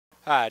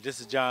Hi, this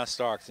is John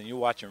Starks, and you're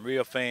watching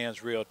Real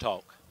Fans, Real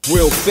Talk.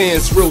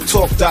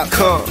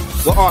 RealFansRealTalk.com,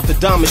 where Arthur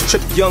Diamonds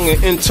Trip Young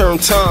and intern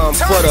Tom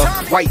for the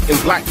white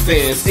and black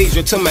fans,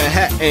 Asia to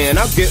Manhattan.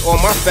 I get all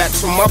my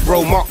facts from my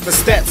bro Mark the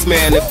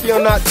Statman. If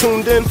you're not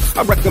tuned in,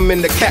 I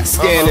recommend the CAT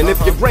scan. And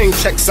if your brain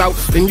checks out,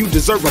 then you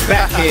deserve a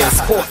backhand.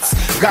 Sports,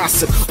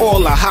 gossip, all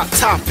the hot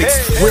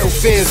topics.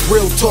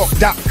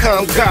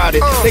 RealFansRealTalk.com got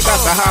it. They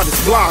got the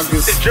hottest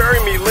bloggers. Is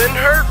Jeremy Lin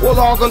hurt? Well,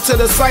 log onto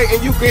the site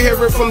and you can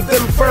hear it from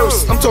them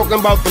first. I'm talking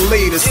about the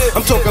latest,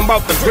 I'm talking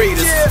about the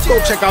greatest.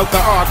 Go check out the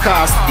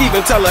archives,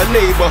 even tell a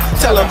neighbor,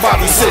 tell him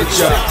Bobby sent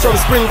ya. From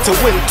spring to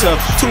winter,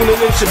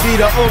 tuning in should be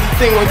the only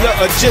thing on your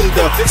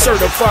agenda.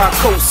 Certified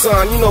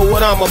cosign, you know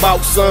what I'm about,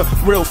 son.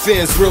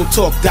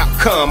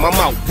 RealFansRealTalk.com, I'm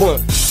out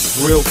one.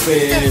 Real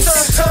fans,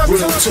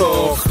 real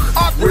talk,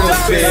 real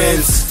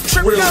fans,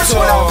 real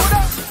talk.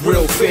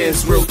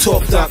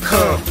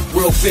 RealFansRealTalk.com,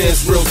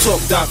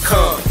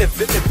 RealFansRealTalk.com.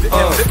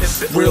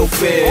 Real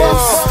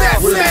fans,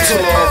 real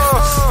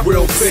talk,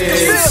 real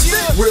fans,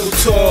 real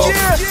talk.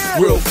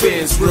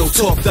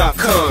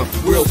 RealFansRealTalk.com,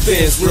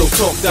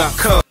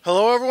 RealFansRealTalk.com.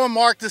 Hello everyone,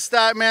 Mark the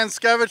Statman,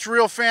 Skevich,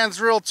 Real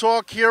Fans, Real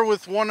Talk, here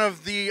with one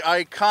of the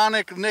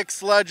iconic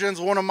Knicks legends,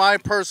 one of my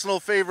personal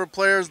favorite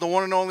players, the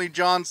one and only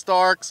John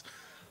Starks.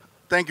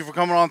 Thank you for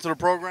coming on to the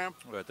program.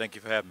 Well, thank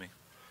you for having me.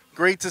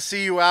 Great to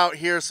see you out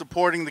here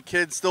supporting the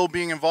kids, still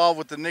being involved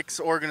with the Knicks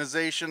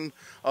organization,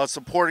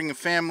 supporting the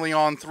family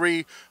on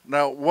three.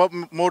 Now, what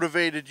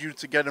motivated you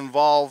to get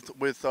involved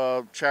with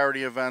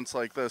charity events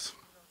like this?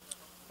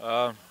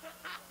 I've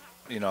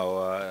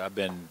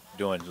been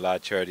doing a lot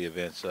of charity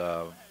events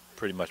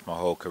pretty much my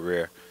whole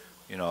career,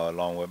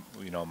 along with,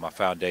 my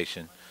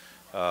foundation.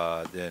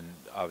 Then,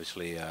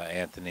 obviously,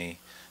 Anthony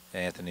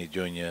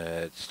Jr.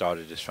 had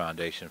started this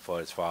foundation for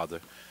his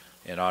father,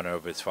 in honor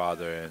of his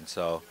father, and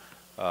so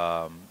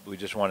we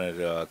just wanted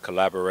to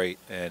collaborate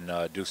and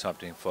do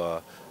something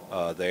for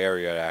the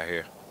area out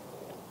here.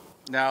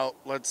 Now,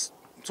 let's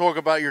talk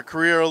about your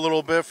career a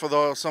little bit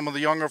for some of the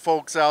younger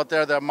folks out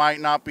there that might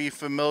not be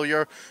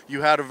familiar.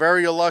 You had a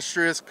very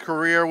illustrious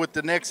career with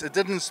the Knicks. It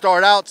didn't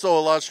start out so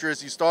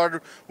illustrious. You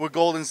started with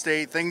Golden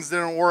State. Things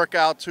didn't work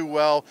out too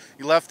well.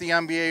 You left the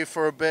NBA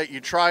for a bit.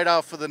 You tried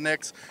out for the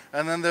Knicks.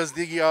 And then there's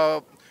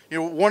the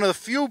one of the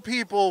few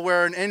people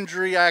where an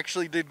injury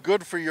actually did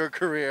good for your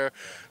career.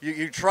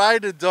 You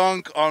tried to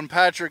dunk on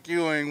Patrick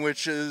Ewing,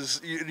 which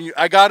is,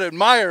 I got to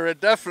admire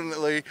it,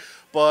 definitely.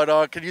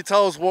 But can you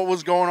tell us what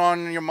was going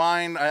on in your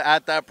mind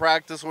at that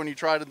practice when you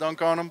tried to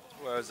dunk on him?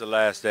 Well, it was the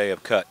last day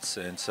of cuts,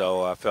 and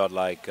so I felt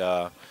like,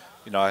 I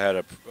had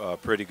a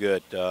pretty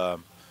good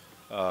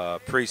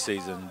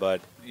preseason, but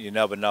you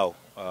never know.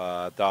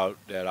 I thought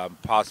that I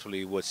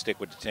possibly would stick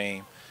with the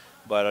team.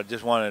 But I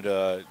just wanted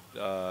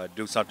to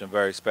do something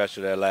very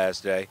special that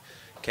last day.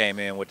 Came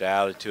in with the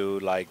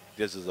attitude like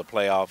this is a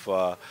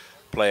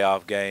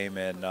playoff game,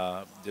 and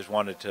just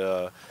wanted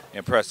to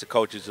impress the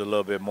coaches a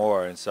little bit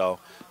more. And so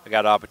I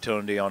got an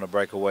opportunity on a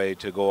breakaway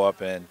to go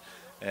up and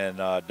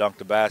dunk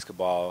the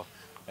basketball.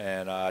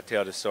 And I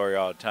tell this story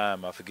all the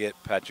time. I forget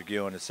Patrick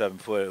Ewing, the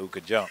 7-footer who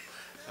could jump.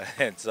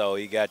 And so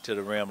he got to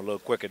the rim a little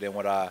quicker than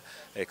what I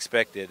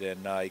expected,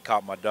 and he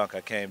caught my dunk.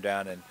 I came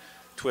down and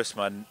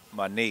twisted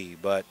my knee,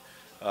 but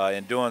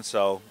in doing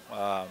so,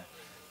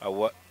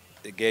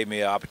 it gave me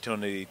an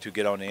opportunity to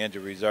get on the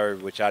injury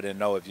reserve, which I didn't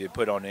know if you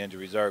put on the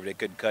injury reserve, they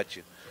couldn't cut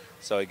you.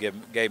 So it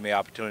gave me an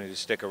opportunity to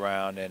stick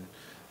around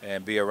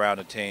and be around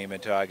the team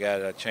until I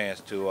got a chance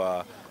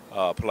to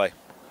play.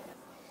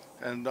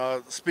 And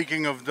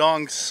speaking of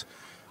dunks,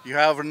 you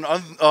have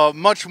a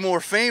much more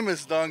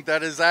famous dunk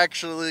that is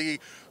actually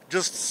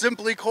just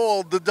simply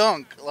called the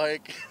dunk.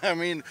 Like, I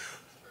mean,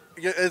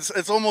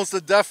 it's almost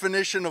a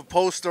definition of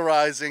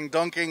posterizing,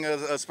 dunking,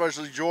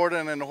 especially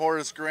Jordan and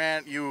Horace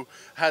Grant. You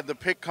had the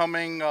pick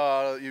coming,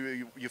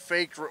 you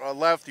faked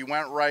left, you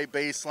went right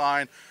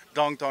baseline,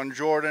 dunked on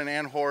Jordan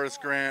and Horace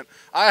Grant.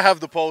 I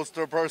have the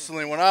poster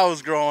personally when I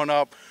was growing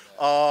up.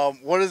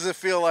 What does it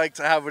feel like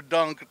to have a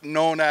dunk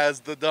known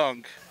as the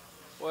dunk?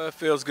 Well, it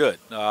feels good.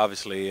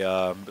 Obviously,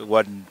 it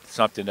wasn't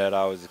something that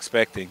I was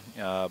expecting,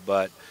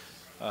 but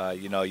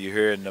you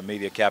hear in the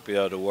media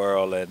capital of the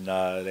world, and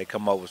they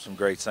come up with some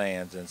great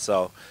sayings. And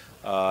so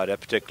that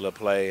particular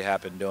play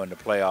happened during the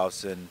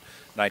playoffs in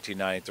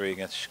 1993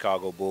 against the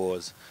Chicago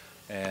Bulls.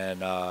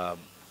 And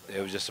it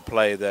was just a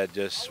play that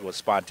just was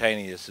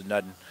spontaneous and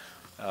nothing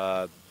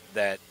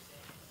that,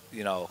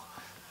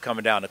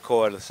 coming down the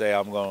court and say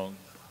I'm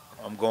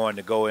going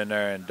to go in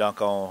there and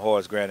dunk on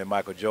Horace Grant and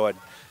Michael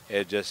Jordan.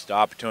 It just, the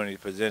opportunity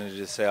presented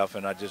itself,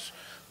 and I just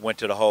went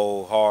to the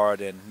hole hard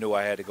and knew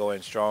I had to go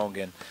in strong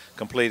and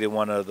completed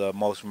one of the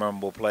most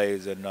memorable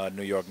plays in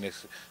New York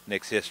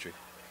Knicks history.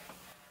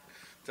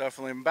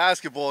 Definitely in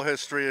basketball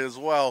history as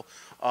well.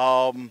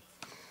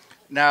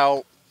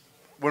 Now,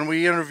 when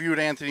we interviewed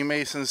Anthony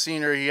Mason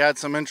Sr., he had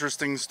some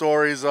interesting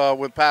stories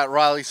with Pat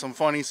Riley, some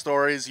funny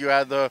stories. You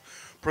had the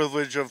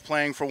privilege of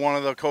playing for one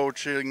of the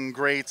coaching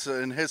greats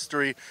in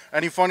history.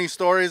 Any funny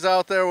stories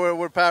out there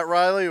with Pat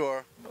Riley?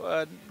 Or?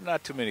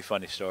 Not too many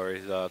funny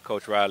stories.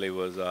 Coach Riley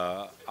was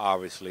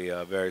obviously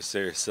a very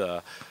serious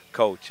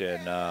coach,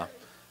 and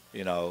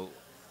you know,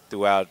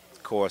 throughout the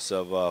course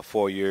of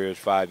 4 years,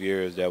 5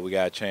 years that we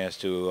got a chance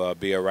to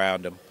be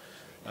around him,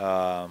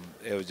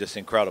 it was just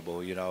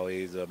incredible. You know,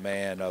 he's a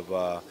man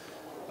of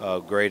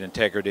great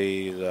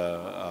integrity,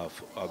 a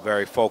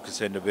very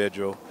focused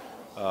individual,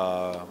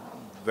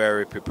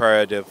 very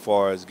preparative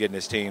for us getting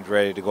his teams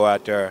ready to go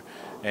out there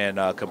and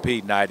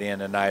compete night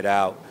in and night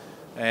out,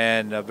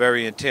 and a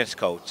very intense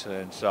coach.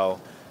 And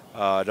so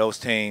those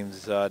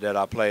teams that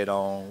I played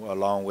on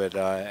along with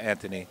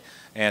Anthony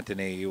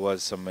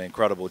was some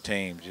incredible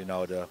teams. You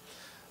know,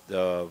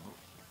 the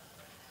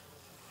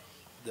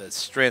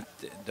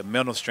strength, the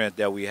mental strength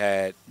that we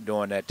had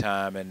during that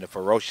time, and the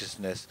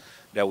ferociousness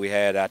that we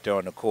had out there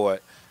on the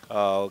court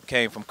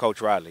came from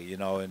Coach Riley, you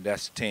know, and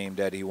that's the team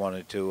that he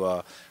wanted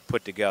to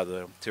put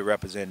together to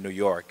represent New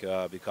York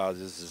because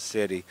this is a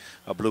city,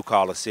 a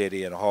blue-collar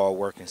city and a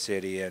hard-working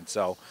city, and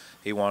so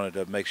he wanted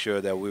to make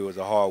sure that we was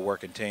a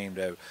hard-working team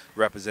that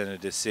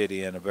represented this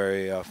city in a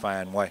very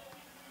fine way.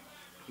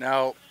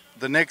 Now,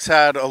 the Knicks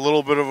had a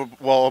little bit of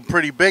a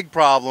pretty big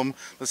problem,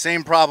 the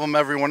same problem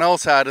everyone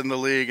else had in the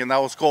league, and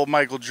that was called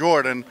Michael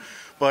Jordan.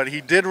 But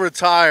he did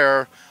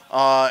retire,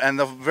 and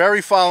the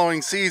very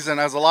following season,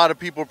 as a lot of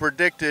people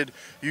predicted,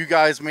 you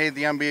guys made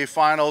the NBA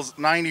Finals.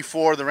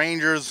 '94, the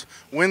Rangers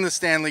win the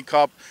Stanley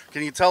Cup.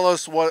 Can you tell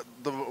us what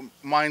the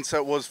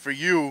mindset was for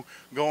you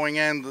going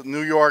in, the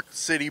New York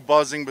City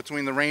buzzing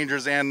between the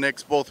Rangers and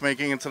Knicks both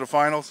making it to the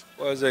finals?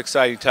 Well, it was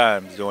exciting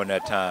times during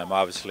that time.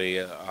 Obviously,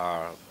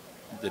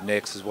 the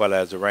Knicks as well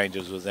as the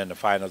Rangers was in the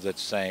finals at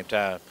the same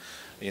time.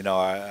 You know,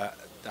 I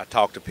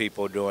talked to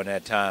people during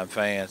that time,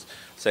 fans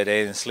say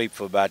they didn't sleep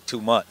for about 2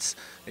 months,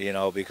 you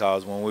know,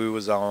 because when we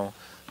was on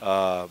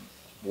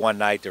one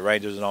night, the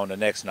Rangers was on the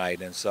next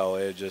night, and so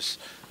it was just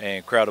an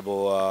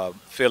incredible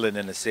feeling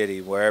in the city.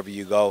 Wherever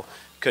you go,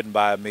 couldn't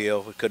buy a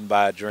meal, couldn't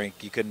buy a drink,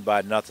 you couldn't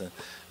buy nothing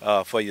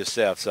for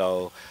yourself.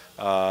 So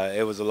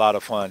it was a lot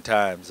of fun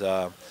times.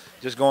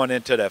 Just going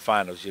into that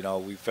finals, you know,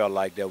 we felt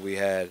like that we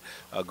had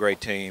a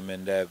great team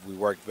and that we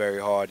worked very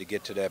hard to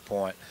get to that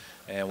point,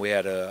 and we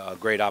had a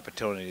great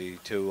opportunity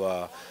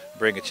to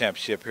bring a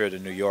championship here to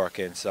New York.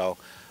 And so,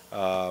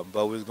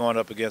 but we was going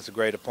up against a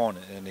great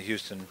opponent in the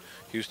Houston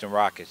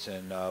Rockets,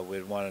 and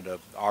with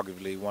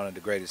arguably one of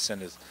the greatest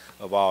centers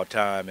of all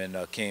time, in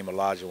Hakeem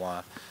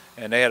Olajuwon,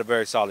 and they had a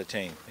very solid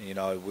team. You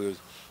know, we was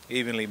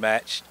evenly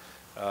matched.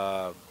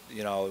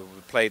 You know,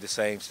 we played the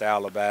same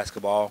style of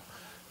basketball.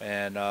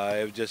 And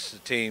it was just a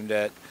team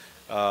that,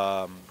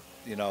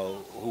 you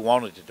know, who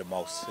wanted it the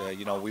most.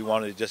 You know, we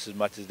wanted it just as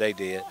much as they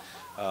did.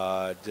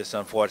 Just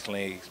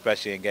unfortunately,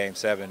 especially in Game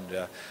 7,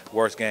 the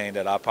worst game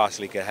that I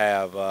possibly could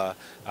have, I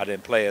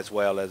didn't play as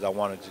well as I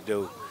wanted to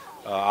do,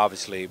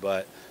 obviously.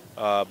 But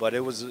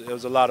it was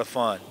a lot of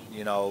fun,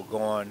 you know,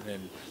 going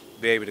and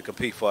be able to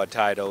compete for a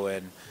title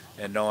and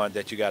knowing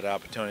that you got an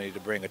opportunity to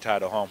bring a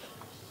title home.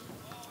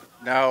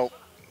 Now,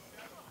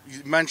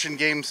 you mentioned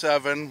Game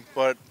 7,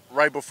 but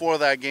right before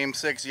that, Game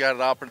 6, you had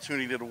an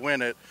opportunity to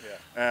win it. Yeah.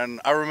 And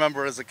I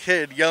remember as a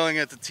kid yelling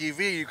at the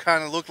TV, you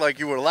kind of looked like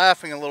you were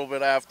laughing a little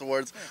bit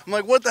afterwards. I'm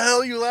like, what the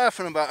hell are you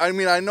laughing about? I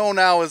mean, I know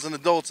now as an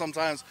adult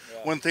sometimes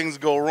when things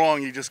go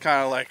wrong, you just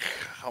kind of like,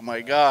 oh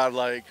my God,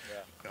 like,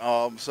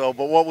 but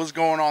what was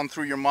going on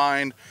through your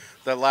mind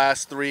that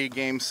last three,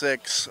 Game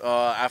 6,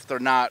 after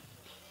not,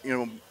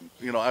 you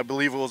know, I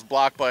believe it was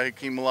blocked by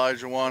Hakeem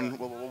Olajuwon.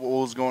 What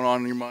was going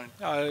on in your mind?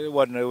 It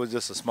wasn't. It was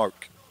just a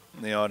smirk.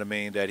 You know what I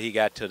mean? That he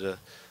got to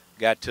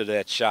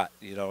that shot.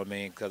 You know what I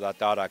mean? Because I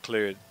thought I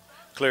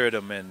cleared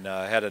him and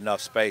had enough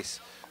space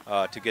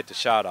to get the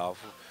shot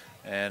off,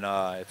 and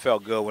it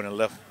felt good when it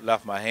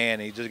left my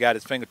hand. He just got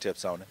his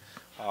fingertips on it.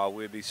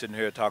 We'd be sitting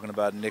here talking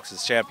about Knicks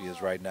as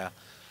champions right now,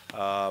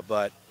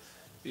 but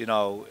you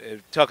know,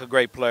 it took a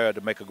great player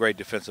to make a great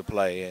defensive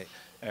play,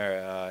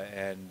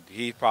 and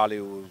he probably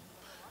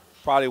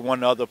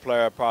one other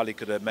player probably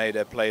could have made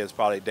that play is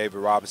probably David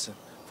Robinson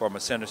from a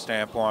center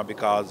standpoint,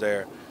 because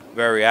they're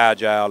very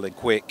agile and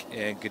quick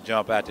and could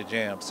jump out the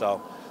gym.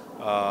 So,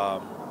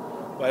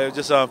 but it was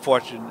just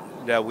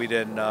unfortunate that we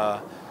didn't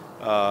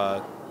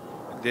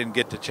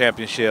get the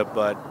championship.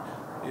 But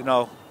you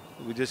know,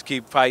 we just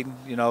keep fighting,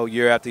 you know,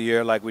 year after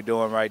year like we're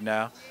doing right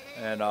now,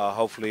 and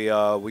hopefully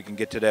we can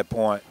get to that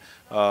point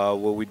where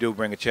we do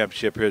bring a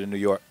championship here to New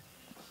York.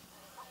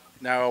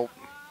 Now,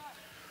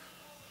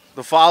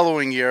 the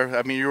following year,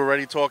 I mean, you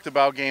already talked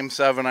about Game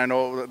 7. I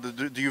know.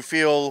 Do you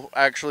feel,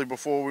 actually,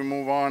 before we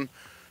move on,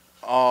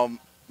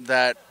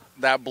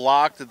 that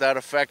block, did that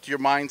affect your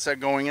mindset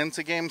going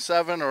into Game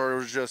 7, or it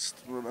was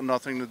just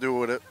nothing to do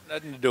with it?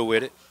 Nothing to do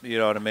with it. You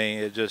know what I mean?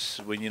 It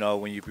just, when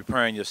you're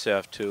preparing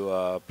yourself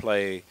to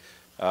play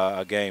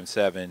a Game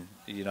 7,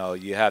 you know,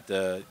 you have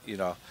to, you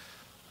know,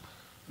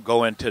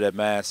 go into that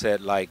mindset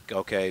like,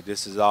 okay,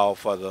 this is all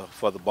for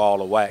the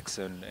ball of wax,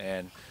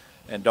 and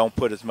don't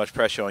put as much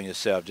pressure on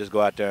yourself. Just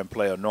go out there and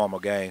play a normal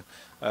game.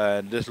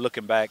 And just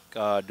looking back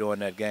during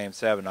that Game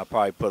 7, I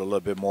probably put a little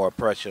bit more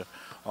pressure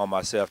on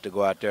myself to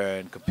go out there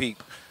and compete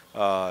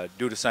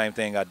do the same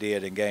thing I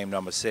did in game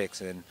number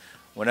 6. And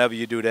whenever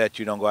you do that,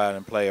 you don't go out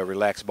and play a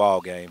relaxed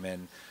ball game.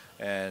 And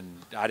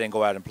I didn't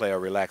go out and play a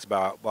relaxed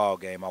ball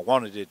game. I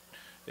wanted it,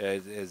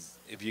 as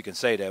if you can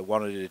say that,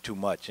 wanted it too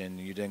much, and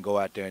you didn't go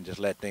out there and just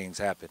let things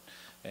happen.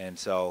 And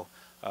so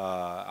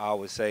I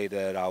would say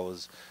that I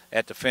was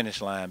at the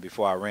finish line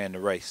before I ran the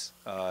race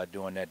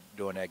during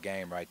that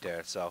game right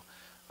there. So,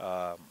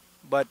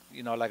 but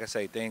you know, like I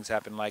say, things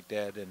happen like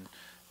that,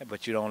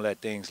 but you don't let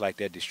things like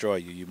that destroy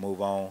you. You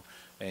move on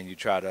and you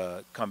try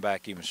to come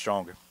back even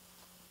stronger.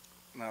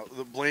 Now,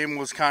 the blame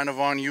was kind of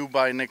on you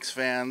by Knicks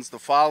fans. The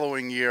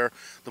following year,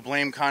 the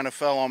blame kind of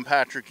fell on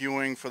Patrick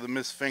Ewing for the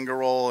missed finger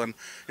roll. And,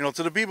 you know,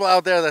 to the people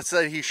out there that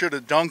said he should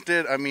have dunked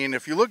it, I mean,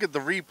 if you look at the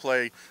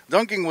replay,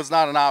 dunking was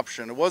not an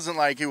option. It wasn't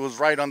like he was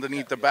right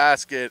underneath the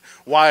basket,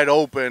 wide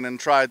open, and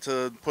tried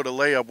to put a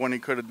layup when he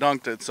could have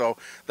dunked it. So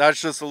that's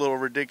just a little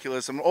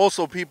ridiculous. And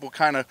also people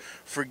kind of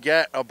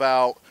forget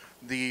about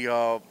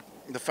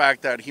the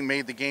fact that he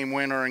made the game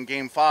winner in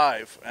Game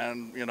 5,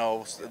 and you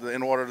know,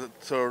 in order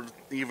to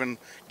even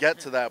get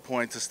to that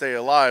point to stay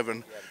alive,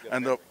 and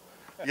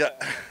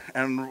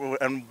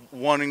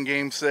won in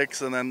Game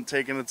 6, and then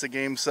taking it to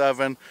Game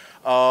 7.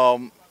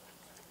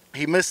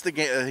 He missed the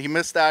game. He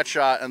missed that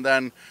shot, and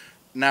then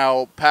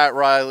now Pat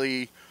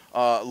Riley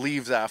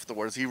leaves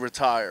afterwards. He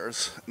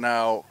retires.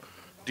 Now,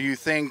 do you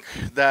think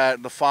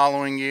that the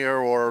following year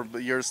or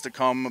the years to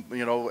come,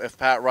 you know, if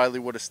Pat Riley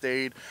would have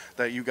stayed,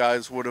 that you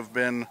guys would have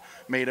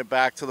made it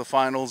back to the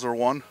finals or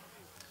won?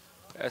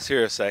 That's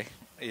hearsay.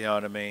 You know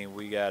what I mean?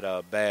 We got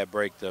a bad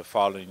break the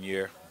following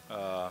year.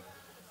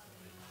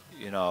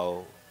 You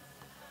know,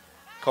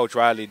 Coach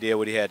Riley did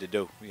what he had to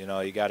do. You know,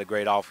 he got a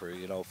great offer,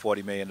 you know,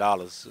 $40 million.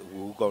 Who's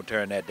going to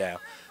turn that down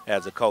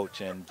as a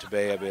coach, and to be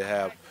able to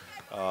have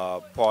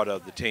part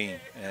of the team?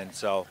 And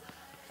so,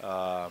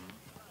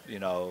 you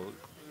know,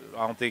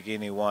 I don't think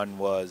anyone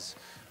was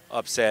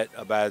upset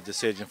about his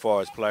decision for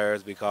his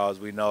players, because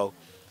we know,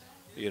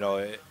 you know,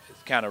 it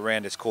kind of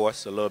ran its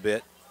course a little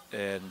bit,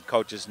 and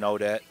coaches know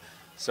that.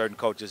 Certain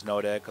coaches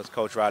know that, because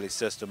Coach Riley's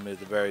system is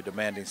a very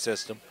demanding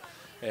system,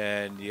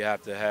 and you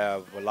have to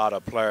have a lot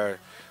of player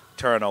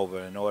turnover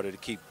in order to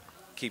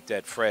keep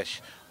that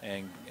fresh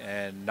and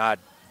not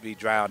be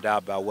drowned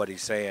out by what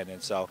he's saying.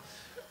 And so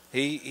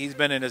he's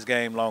been in this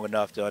game long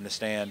enough to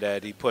understand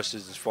that he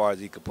pushes as far as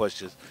he could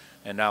push us.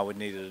 And now we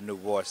needed a new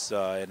voice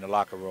in the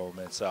locker room.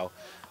 And so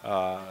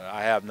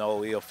I have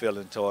no ill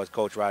feeling towards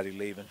Coach Riley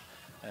leaving.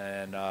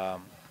 And,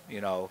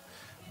 you know,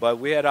 but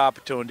we had an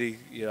opportunity,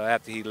 you know,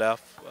 after he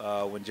left,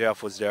 when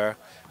Jeff was there,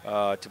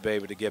 to be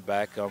able to get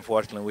back.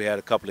 Unfortunately, we had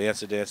a couple of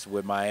incidents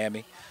with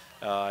Miami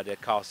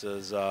that cost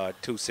us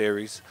 2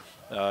 series,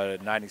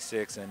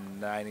 96 and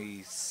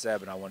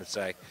 97, I want to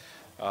say.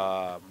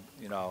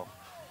 You know,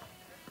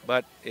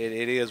 but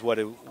it is what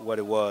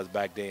it was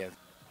back then.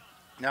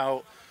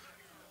 Now,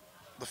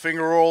 the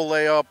finger roll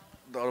layup,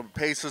 the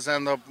Pacers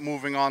end up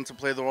moving on to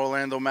play the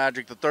Orlando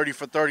Magic. The 30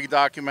 for 30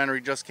 documentary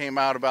just came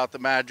out about the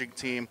Magic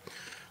team.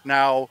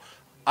 Now,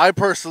 I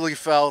personally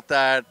felt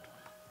that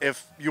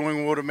if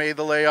Ewing would have made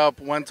the layup,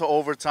 went to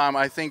overtime,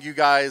 I think you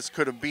guys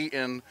could have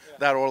beaten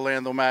that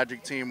Orlando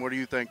Magic team. What do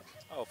you think?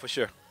 Oh, for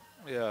sure.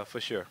 Yeah, for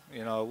sure.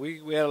 You know,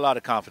 we had a lot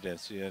of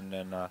confidence.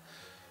 And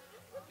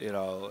you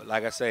know,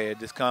 like I say, it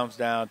just comes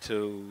down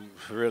to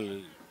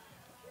really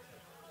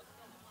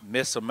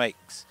miss or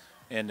makes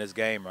in this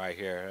game right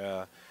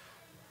here.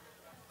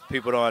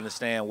 People don't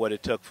understand what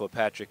it took for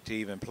Patrick to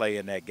even play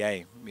in that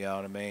game. You know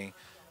what I mean?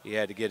 He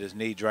had to get his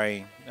knee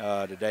drained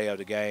the day of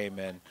the game,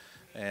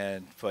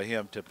 and for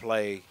him to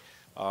play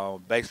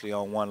basically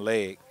on one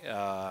leg,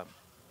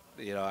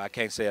 you know, I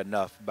can't say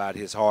enough about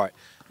his heart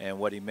and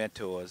what he meant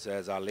to us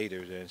as our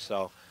leaders. And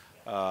so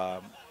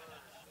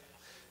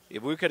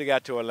if we could have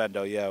got to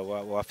Orlando, yeah,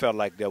 well, I felt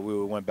like that we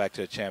would went back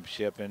to the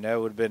championship, and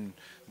that would have been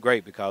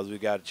great, because we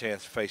got a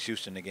chance to face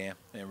Houston again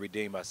and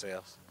redeem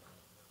ourselves.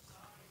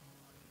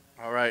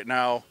 All right,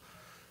 now,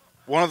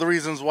 one of the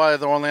reasons why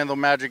the Orlando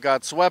Magic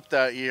got swept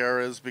that year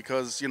is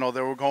because, you know,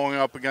 they were going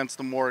up against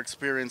a more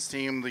experienced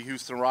team, the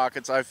Houston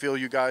Rockets. I feel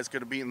you guys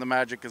could have beaten the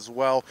Magic as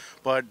well.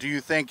 But do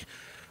you think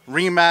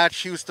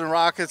rematch Houston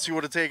Rockets, you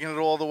would have taken it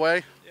all the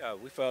way? Yeah,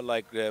 we felt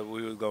like that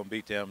we were going to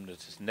beat them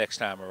this next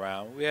time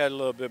around. We had a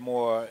little bit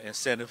more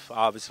incentive,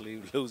 obviously,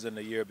 losing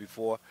the year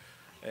before.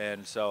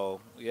 And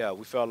so, yeah,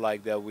 we felt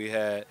like that we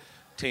had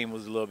team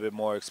was a little bit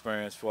more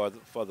experienced for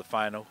the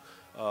final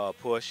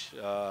push.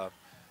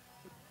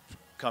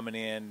 Coming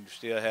in,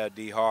 still had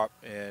D Harp,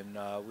 and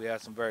we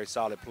had some very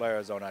solid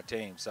players on our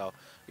team. So,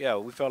 yeah,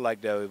 we felt like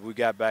that if we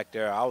got back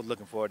there, I was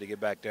looking forward to get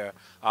back there,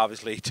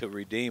 obviously, to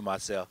redeem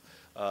myself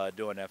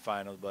during that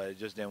finals, but it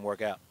just didn't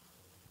work out.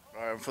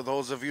 For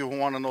those of you who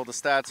want to know the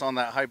stats on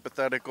that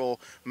hypothetical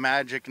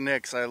Magic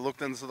Knicks, I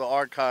looked into the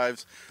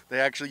archives.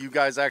 You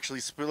guys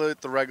actually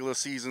split the regular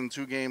season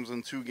 2 games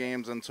and 2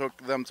 games and took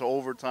them to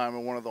overtime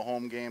in one of the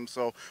home games.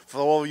 So for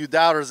all you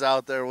doubters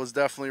out there, it was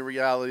definitely a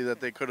reality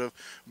that they could have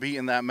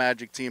beaten that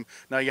Magic team.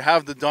 Now you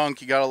have the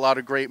dunk. You got a lot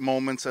of great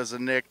moments as a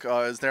Knick.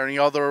 Is there any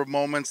other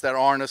moments that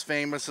aren't as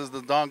famous as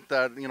the dunk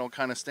that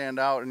kind of stand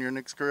out in your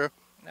Knicks career?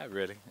 Not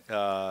really.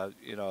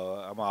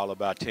 I'm all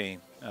about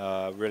team.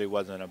 Really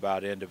wasn't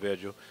about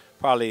individual.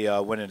 Probably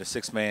winning the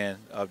Sixth Man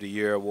of the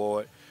Year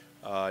award,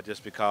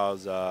 just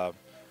because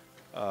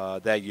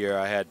that year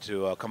I had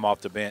to come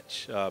off the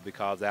bench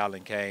because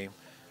Allen came.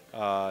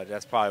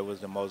 That's probably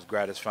was the most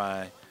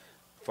gratifying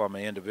from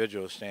an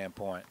individual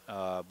standpoint.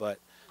 But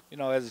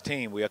as a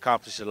team, we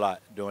accomplished a lot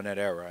during that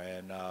era,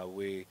 and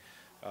we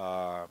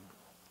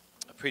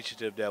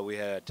appreciative that we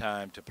had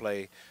time to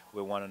play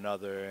with one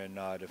another, and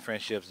the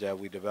friendships that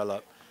we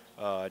developed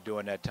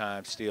during that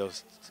time still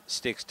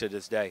sticks to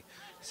this day.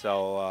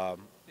 So,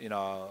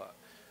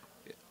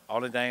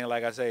 only thing,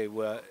 like I say,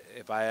 well,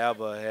 if I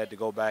ever had to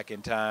go back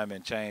in time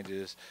and change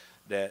is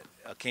that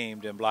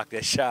Akeem didn't block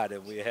that shot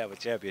and we have a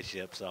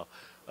championship. So,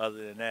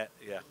 other than that,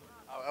 yeah.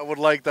 I would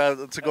like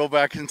that to go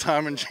back in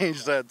time and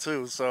change that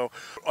too. So,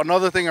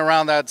 another thing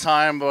around that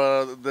time,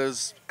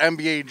 there's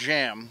NBA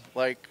Jam,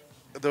 like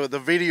the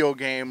video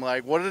game.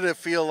 Like, what did it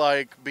feel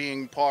like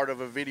being part of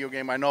a video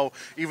game? I know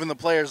even the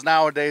players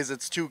nowadays,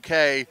 it's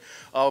 2K,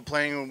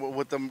 playing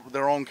with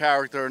their own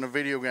character in a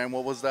video game.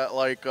 What was that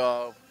like?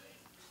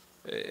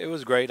 It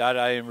was great.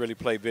 I didn't really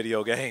play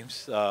video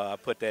games. I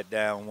put that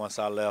down once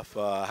I left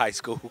high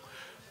school.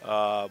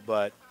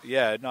 But,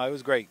 yeah, no, it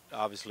was great,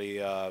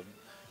 obviously.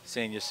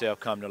 Seeing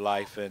yourself come to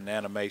life in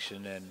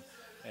animation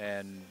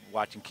and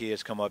watching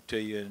kids come up to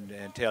you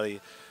and tell you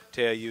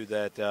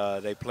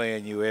that they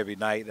playing you every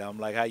night. I'm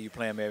like, how you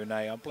playing me every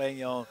night? I'm playing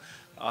you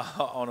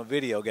on a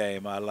video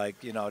game. I like,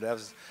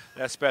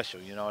 that's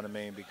special, you know what I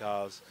mean?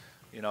 Because,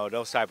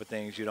 those type of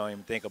things you don't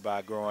even think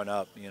about growing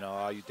up.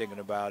 All you're thinking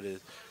about is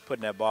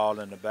putting that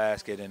ball in the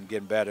basket and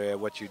getting better at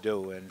what you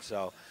do. And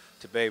so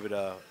to be able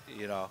to,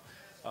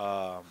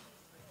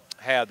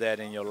 have that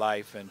in your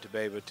life and to be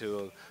able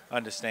to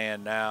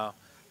understand now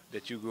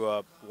that you grew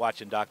up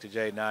watching Dr.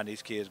 J, now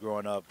these kids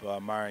growing up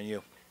admiring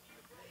you.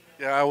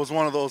 Yeah, I was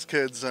one of those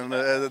kids, and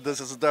this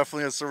is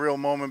definitely a surreal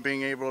moment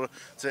being able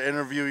to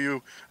interview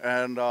you.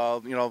 And,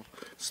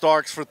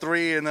 Starks for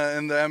 3 in the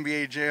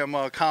NBA Jam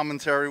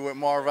commentary with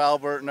Marv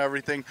Albert and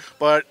everything.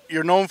 But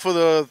you're known for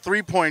the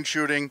three-point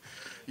shooting.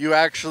 You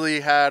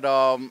actually had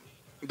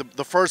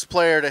the first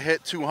player to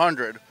hit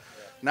 200.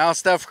 Now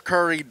Steph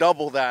Curry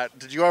doubled that.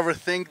 Did you ever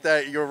think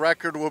that your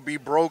record would be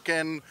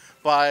broken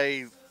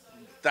by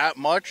that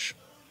much?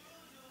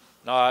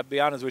 No, I'll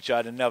be honest with you,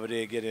 I never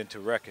did get into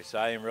records.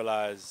 I didn't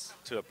realize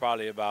till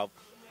probably about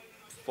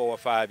 4 or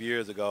 5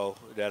 years ago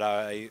that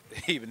I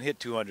even hit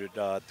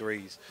 200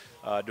 threes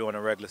during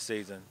a regular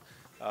season.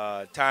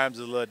 Times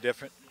is a little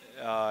different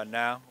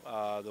now,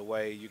 the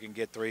way you can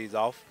get threes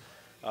off.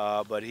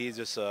 But he's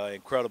just an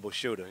incredible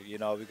shooter,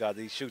 because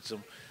he shoots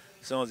them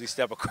as soon as he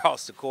steps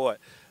across the court.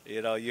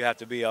 You have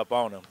to be up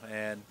on him.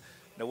 And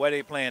the way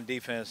they playing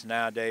defense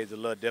nowadays is a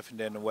little different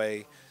than the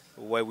way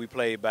we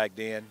played back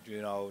then.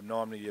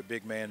 Normally your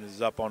big man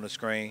is up on the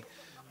screen.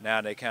 Now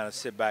they kind of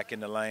sit back in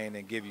the lane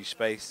and give you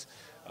space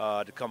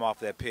to come off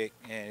that pick.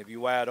 And if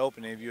you're wide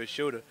open, if you're a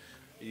shooter,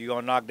 you're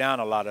going to knock down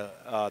a lot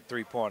of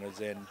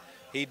three-pointers. And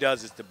he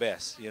does it the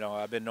best.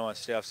 I've been knowing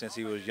Steph since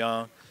he was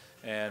young,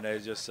 and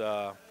it's just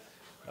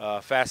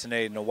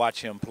fascinating to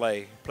watch him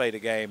play the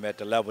game at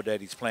the level that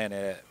he's playing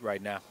at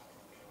right now.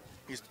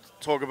 You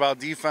talk about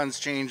defense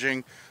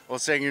changing. I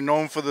was saying you're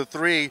known for the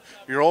 3.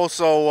 You're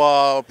also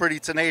a pretty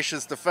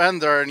tenacious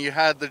defender, and you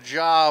had the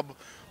job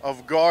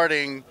of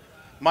guarding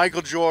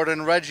Michael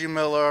Jordan, Reggie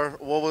Miller.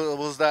 What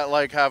was that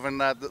like having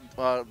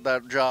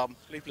that job?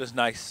 Sleepless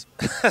nights.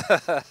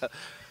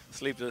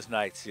 Sleepless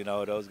nights.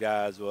 Those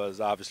guys was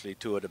obviously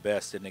 2 of the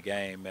best in the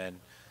game,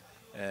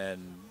 and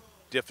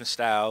different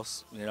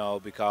styles.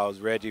 Because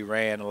Reggie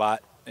ran a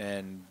lot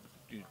and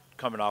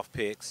coming off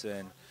picks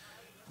and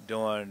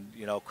doing,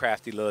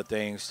 crafty little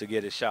things to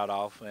get his shot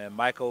off. And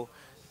Michael,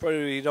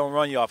 he don't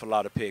run you off a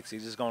lot of picks.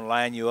 He's just going to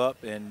line you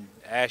up and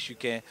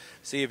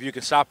see if you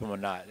can stop him or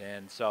not.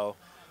 And so,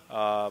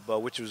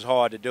 but which was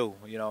hard to do.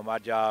 My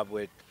job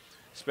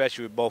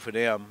especially with both of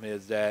them,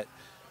 is that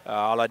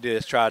all I did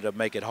is try to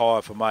make it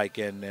hard for Mike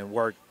and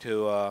work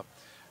to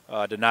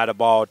deny the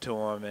ball to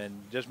him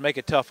and just make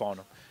it tough on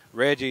him.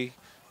 Reggie,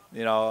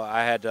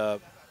 I had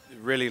to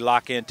really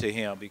lock into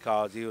him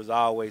because he was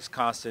always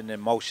constant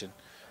in motion.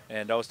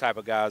 And those type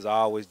of guys are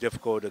always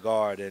difficult to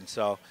guard. And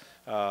so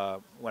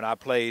when I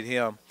played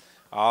him,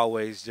 I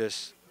always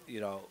just,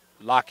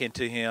 lock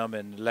into him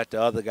and let the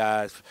other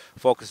guys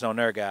focus on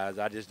their guys.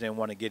 I just didn't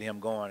want to get him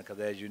going because,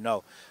 as you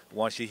know,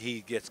 once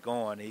he gets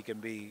going, he can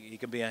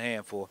be a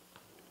handful.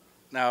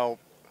 Now,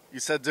 you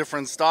said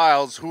different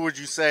styles. Who would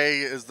you say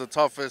is the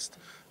toughest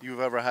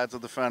you've ever had to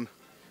defend?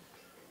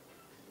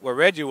 Well,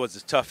 Reggie was the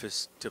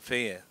toughest to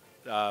defend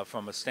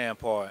from a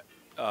standpoint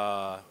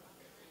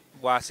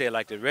why I say it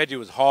like that, Reggie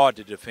was hard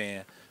to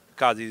defend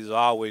because he was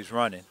always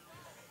running,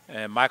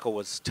 and Michael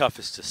was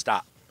toughest to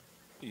stop.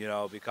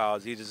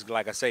 Because he just,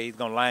 like I say, he's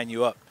gonna line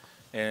you up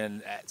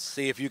and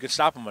see if you can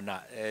stop him or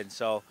not. And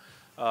so,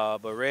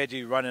 but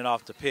Reggie running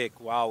off the pick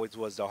always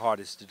was the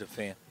hardest to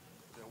defend.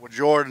 With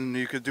Jordan,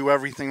 you could do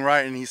everything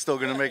right, and he's still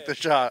going to make the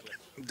shot.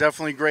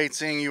 Definitely great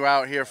seeing you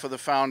out here for the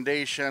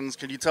foundations.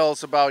 Can you tell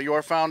us about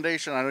your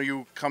foundation? I know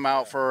you come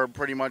out for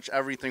pretty much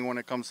everything when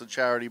it comes to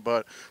charity,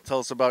 but tell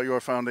us about your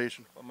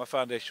foundation. Well, my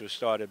foundation was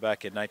started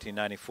back in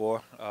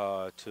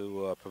 1994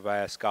 to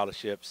provide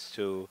scholarships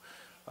to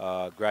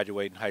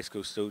graduating high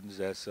school students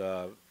that's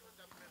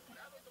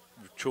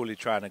truly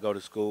trying to go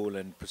to school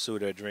and pursue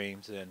their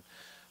dreams.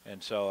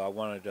 And so I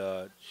wanted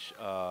to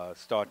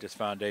start this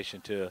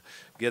foundation to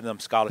give them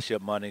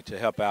scholarship money to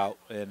help out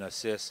and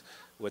assist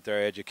with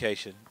their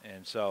education.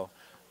 And so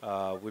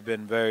we've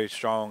been very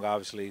strong,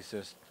 obviously,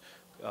 since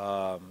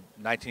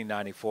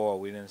 1994.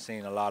 We've been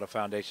seeing a lot of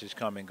foundations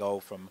come and go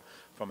from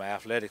an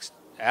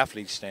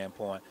athlete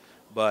standpoint.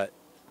 But,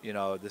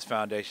 this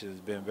foundation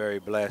has been very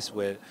blessed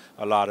with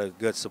a lot of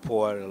good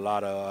support. A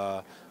lot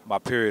of my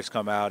peers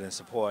come out and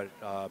support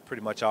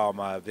pretty much all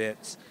my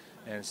events.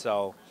 And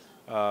so,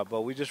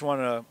 but we just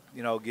want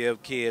to,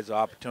 give kids an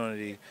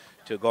opportunity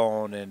to go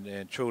on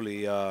and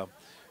truly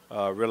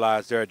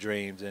realize their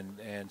dreams,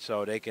 and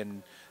so they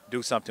can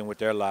do something with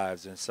their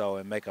lives,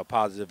 and make a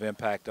positive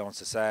impact on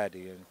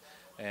society.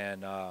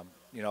 And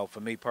for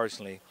me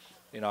personally,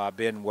 I've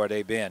been where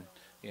they've been.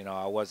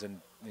 I wasn't,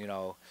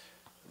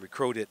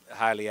 recruited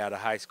highly out of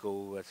high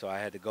school, so I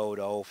had to go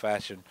the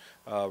old-fashioned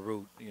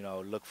route,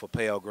 look for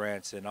Pell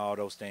Grants and all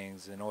those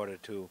things in order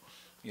to,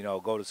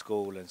 go to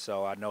school. And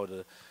so I know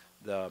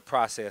the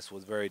process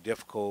was very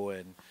difficult,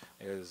 and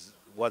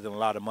wasn't a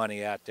lot of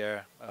money out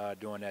there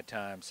during that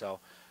time. So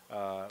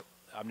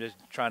I'm just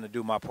trying to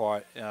do my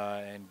part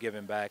and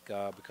giving back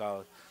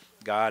because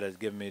God has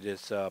given me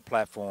this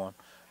platform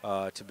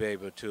to be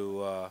able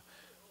to,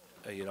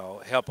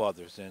 help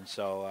others. And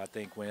so I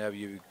think whenever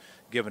you're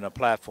given a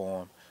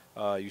platform,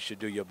 you should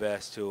do your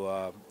best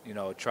to,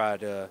 try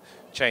to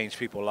change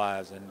people's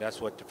lives. And that's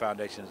what the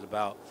foundation is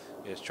about,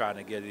 is trying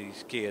to give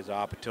these kids an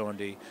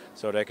opportunity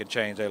so they can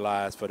change their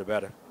lives for the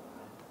better.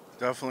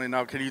 Definitely.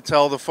 Now, can you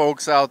tell the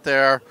folks out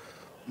there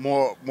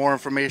more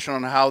information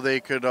on how they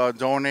could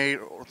donate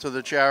to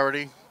the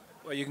charity?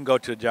 Well, you can go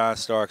to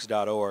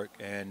johnstarks.org,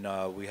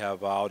 and we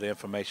have all the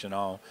information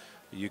on.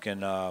 You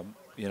can,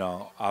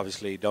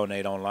 obviously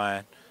donate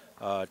online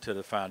to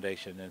the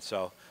foundation. And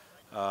so,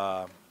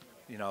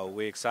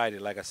 we're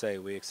excited. Like I say,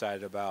 we're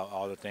excited about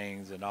all the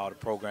things and all the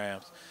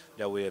programs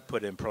that we have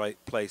put in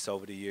place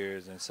over the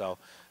years. And so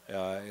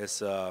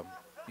it's,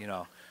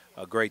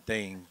 a great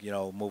thing,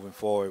 moving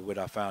forward with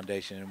our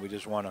foundation. And we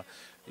just want to,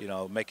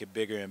 make it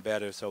bigger and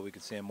better so we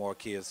can send more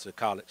kids to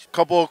college.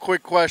 Couple of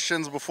quick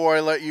questions before I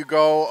let you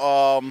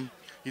go.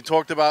 You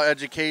talked about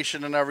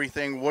education and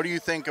everything. What do you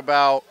think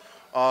about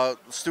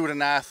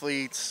student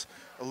athletes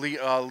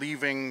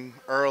leaving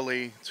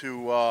early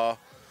to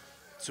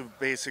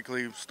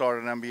basically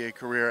start an NBA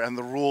career, and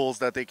the rules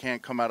that they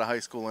can't come out of high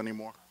school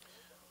anymore?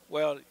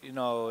 Well,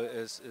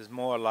 it's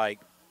more like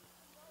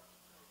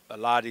a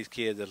lot of these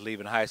kids that are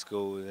leaving high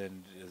school,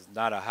 and it's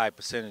not a high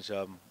percentage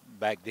of them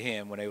back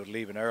then when they were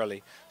leaving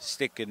early,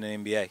 stick in the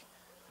NBA.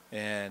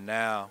 And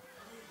now,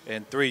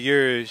 in 3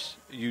 years,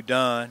 you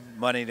done,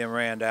 money then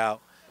ran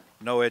out,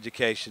 no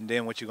education,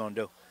 then what you gonna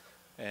do?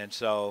 And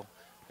so,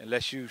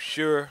 unless you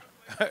sure,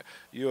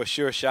 you're a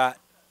sure shot,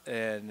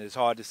 and it's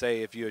hard to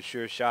say if you're a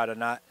sure shot or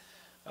not,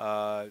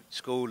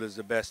 school is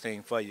the best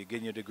thing for you.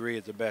 Getting your degree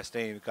is the best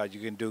thing because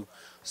you can do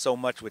so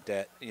much with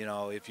that.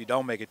 If you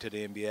don't make it to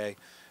the NBA,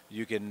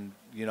 you can,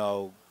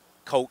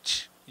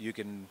 coach, you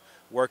can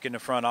work in the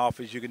front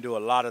office, you can do a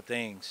lot of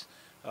things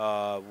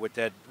with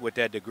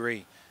that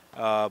degree.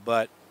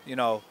 But,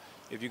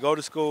 if you go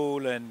to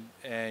school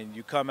and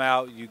you come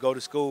out, you go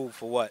to school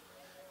for what?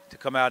 To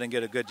come out and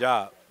get a good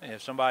job. And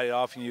if somebody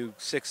offering you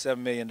 $6-7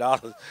 million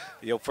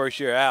your first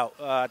year out,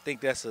 I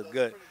think that's a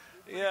good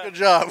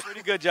job.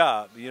 Pretty good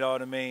job, you know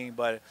what I mean?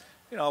 But,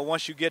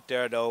 once you get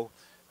there, though,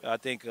 I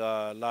think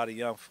a lot of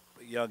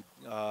young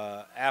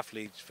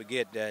athletes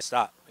forget that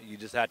stop. You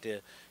just have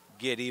to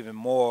get even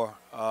more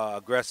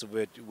aggressive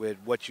with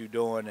what you're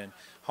doing and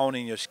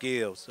honing your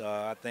skills.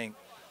 I think,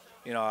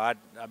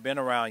 I've been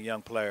around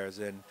young players,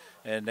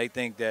 and they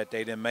think that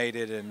they done made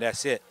it and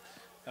that's it.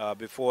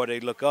 Before they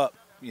look up,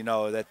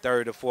 that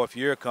third or fourth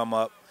year come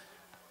up,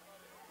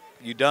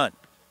 you done.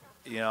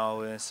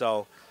 And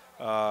so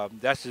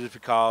that's just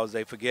because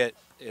they forget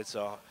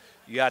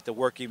you have to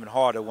work even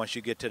harder once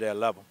you get to that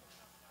level.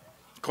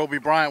 Kobe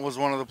Bryant was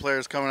one of the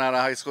players coming out of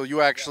high school.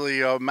 You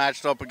actually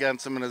matched up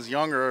against him in his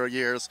younger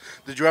years.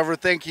 Did you ever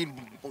think he'd,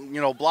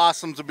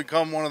 blossom to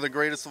become one of the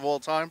greatest of all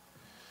time?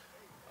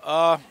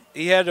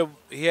 He had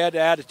the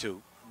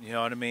attitude. You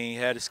know what I mean?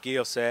 He had a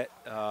skill set.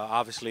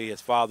 Obviously, his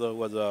father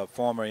was a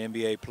former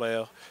NBA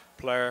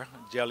player,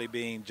 Jelly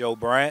Bean Joe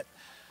Bryant,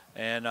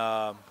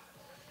 and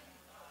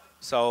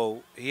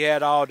so he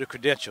had all the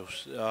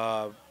credentials.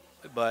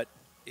 But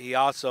he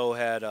also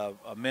had a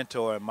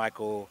mentor in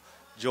Michael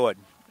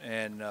Jordan,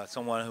 and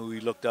someone who he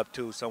looked up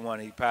to, someone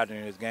he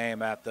patterned his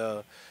game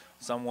after,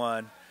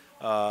 someone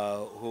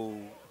who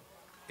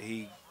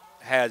he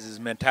has his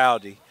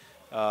mentality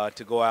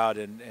to go out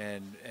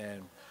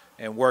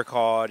and work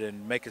hard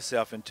and make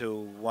himself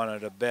into one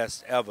of the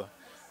best ever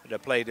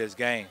that played this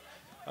game.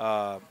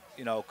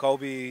 You know,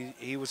 Kobe,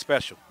 he was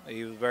special.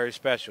 He was very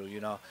special,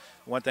 you know.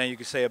 One thing you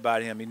can say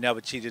about him, he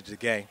never cheated the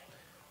game.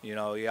 You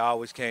know, he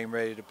always came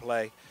ready to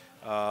play.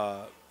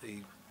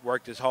 He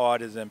worked as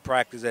hard as in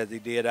practice as he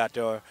did out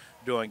there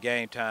during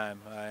game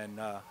time. And,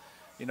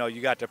 you know,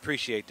 you got to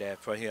appreciate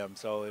that for him.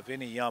 So if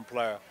any young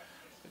player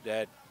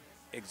that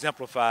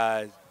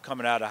exemplifies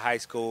coming out of high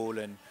school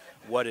and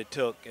what it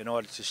took in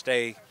order to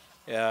stay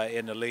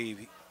in the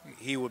league,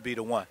 he would be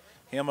the one.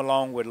 Him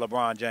along with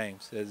LeBron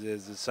James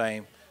is the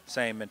same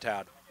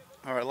mentality.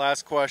 All right,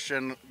 last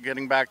question,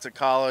 getting back to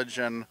college.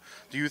 And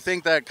do you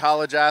think that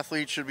college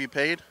athletes should be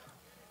paid?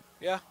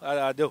 Yeah,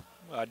 I do.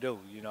 I do.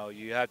 You know,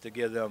 you have to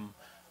give them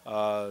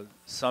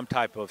some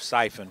type of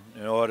siphon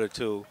in order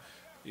to,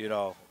 you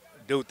know,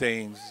 do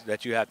things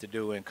that you have to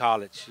do in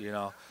college. You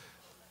know,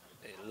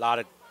 a lot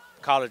of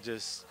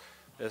colleges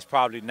is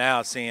probably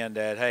now seeing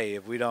that, hey,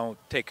 if we don't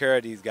take care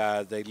of these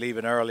guys, they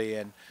leaving early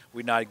and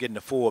we're not getting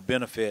the full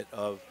benefit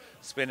of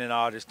spending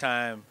all this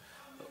time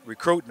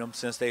recruiting them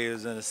since they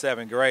was in the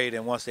 7th grade,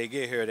 and once they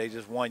get here, they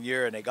just 1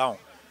 year and they gone.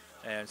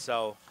 And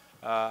so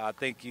I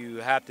think you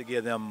have to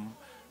give them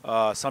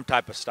some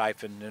type of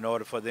stipend in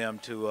order for them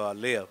to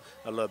live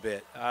a little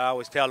bit. I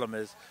always tell them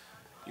is,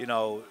 you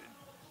know,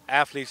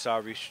 athletes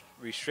are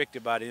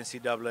restricted by the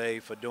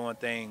NCAA for doing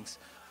things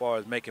as far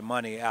as making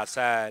money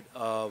outside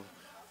of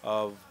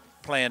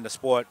playing the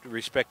sport, the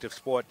respective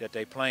sport that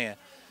they playing,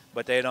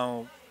 but they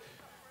don't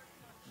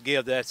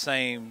give that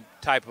same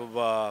type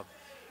of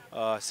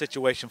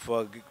situation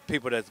for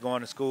people that's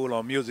going to school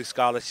on music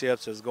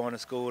scholarships, that's going to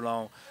school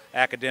on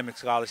academic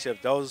scholarships.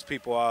 Those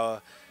people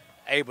are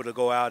able to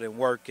go out and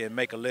work and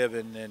make a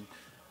living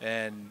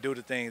and do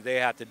the things they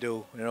have to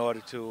do in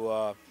order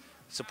to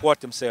support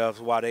themselves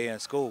while they're in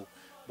school.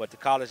 But the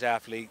college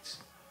athletes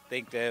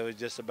think that it was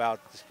just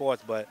about the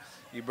sports, but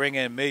you bring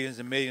in millions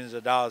and millions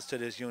of dollars to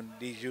these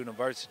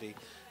universities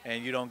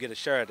and you don't get a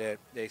share of that.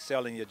 They're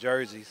selling your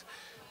jerseys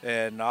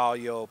and all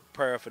your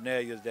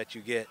paraphernalia that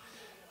you get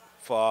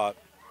for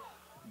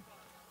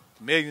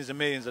millions and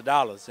millions of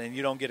dollars, and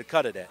you don't get a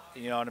cut of that.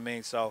 You know what I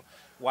mean? So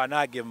why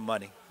not give them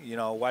money? You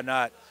know, why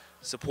not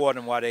support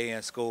them while they're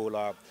in school,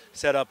 or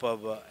set up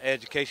an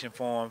education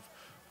fund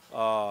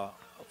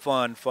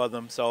for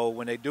them so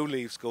when they do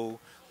leave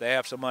school, they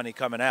have some money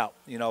coming out,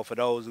 you know, for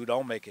those who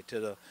don't make it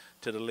to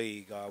the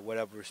league or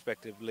whatever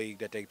respective league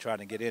that they're trying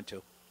to get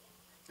into.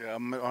 Yeah,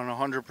 I'm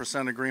on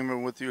 100%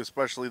 agreement with you,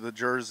 especially the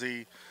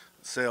jersey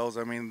sales.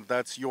 I mean,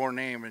 that's your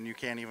name and you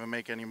can't even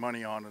make any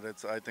money on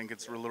it. I think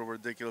it's a little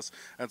ridiculous.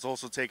 And it's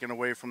also taken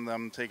away from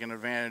them taking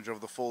advantage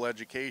of the full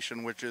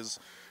education, which is,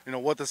 you know,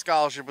 what the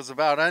scholarship is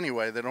about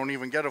anyway. They don't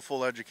even get a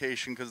full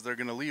education because they're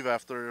going to leave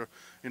after,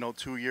 you know,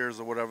 2 years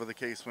or whatever the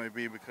case may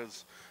be,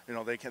 because, you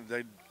know,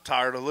 they're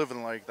tired of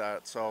living like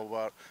that.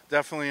 So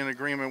definitely in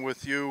agreement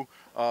with you.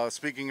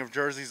 Speaking of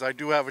jerseys, I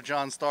do have a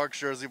John Starks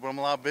jersey, but I'm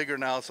a lot bigger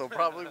now, so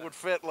probably would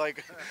fit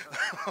like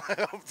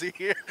up to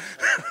here.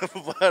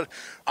 But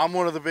I'm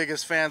one of the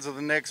biggest fans of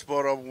the Knicks,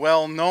 but a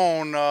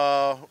well-known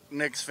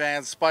Knicks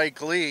fan,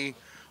 Spike Lee,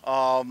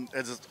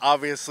 is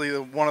obviously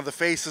one of the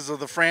faces of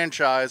the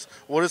franchise.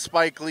 What does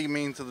Spike Lee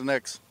mean to the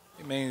Knicks?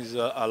 It means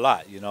a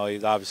lot. You know,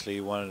 he's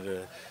obviously one of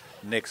the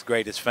Knicks'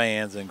 greatest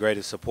fans and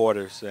greatest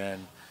supporters,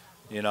 and,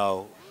 you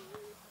know,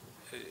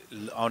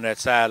 on that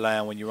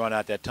sideline when you run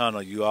out that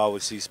tunnel, you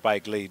always see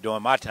Spike Lee.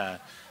 During my time,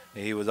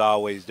 he was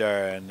always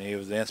there, and he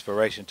was the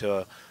inspiration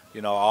to,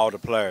 you know, all the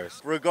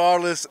players.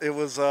 Regardless, it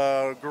was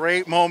a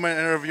great moment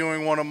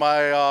interviewing one of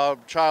my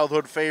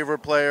childhood favorite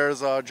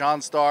players,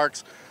 John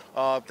Starks.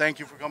 Thank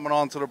you for coming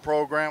on to the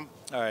program.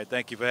 All right,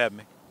 thank you for having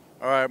me.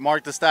 All right,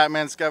 Mark the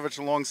Statman Skevich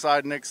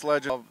alongside Knicks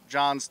legend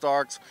John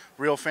Starks.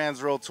 Real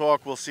fans, real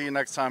talk. We'll see you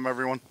next time,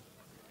 everyone.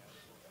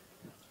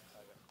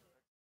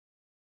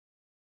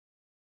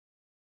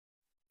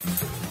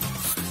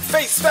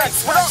 Face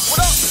facts, what up, what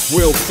up?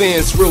 Real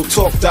fans,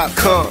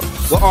 realtalk.com.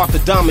 Where Arthur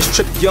Diamonds,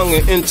 Trip Young,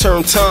 and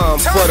intern Tom.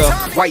 For the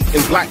white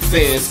and black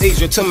fans,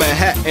 Asia to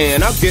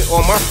Manhattan. I get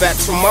all my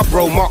facts from my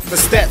bro Mark the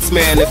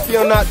Statsman. If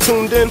you're not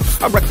tuned in,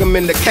 I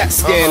recommend the CAT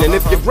scan. And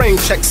if your brain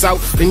checks out,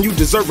 then you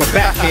deserve a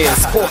backhand.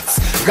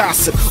 Sports,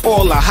 gossip,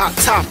 all the hot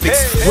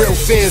topics. Real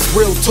fans,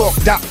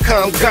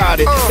 realtalk.com got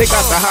it. They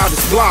got the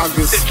hottest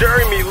bloggers. Is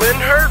Jeremy Lin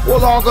hurt?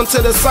 Well, log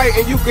onto the site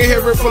and you can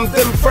hear it from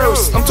them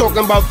first. I'm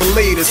talking about the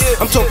latest.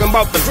 I'm talking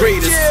about the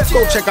greatest.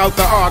 Go check out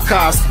the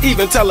archives.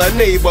 Even tell a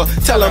neighbor.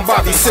 Tell them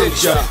Bobby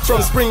sent ya.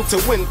 From spring to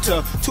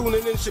winter,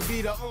 tuning in should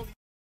be the only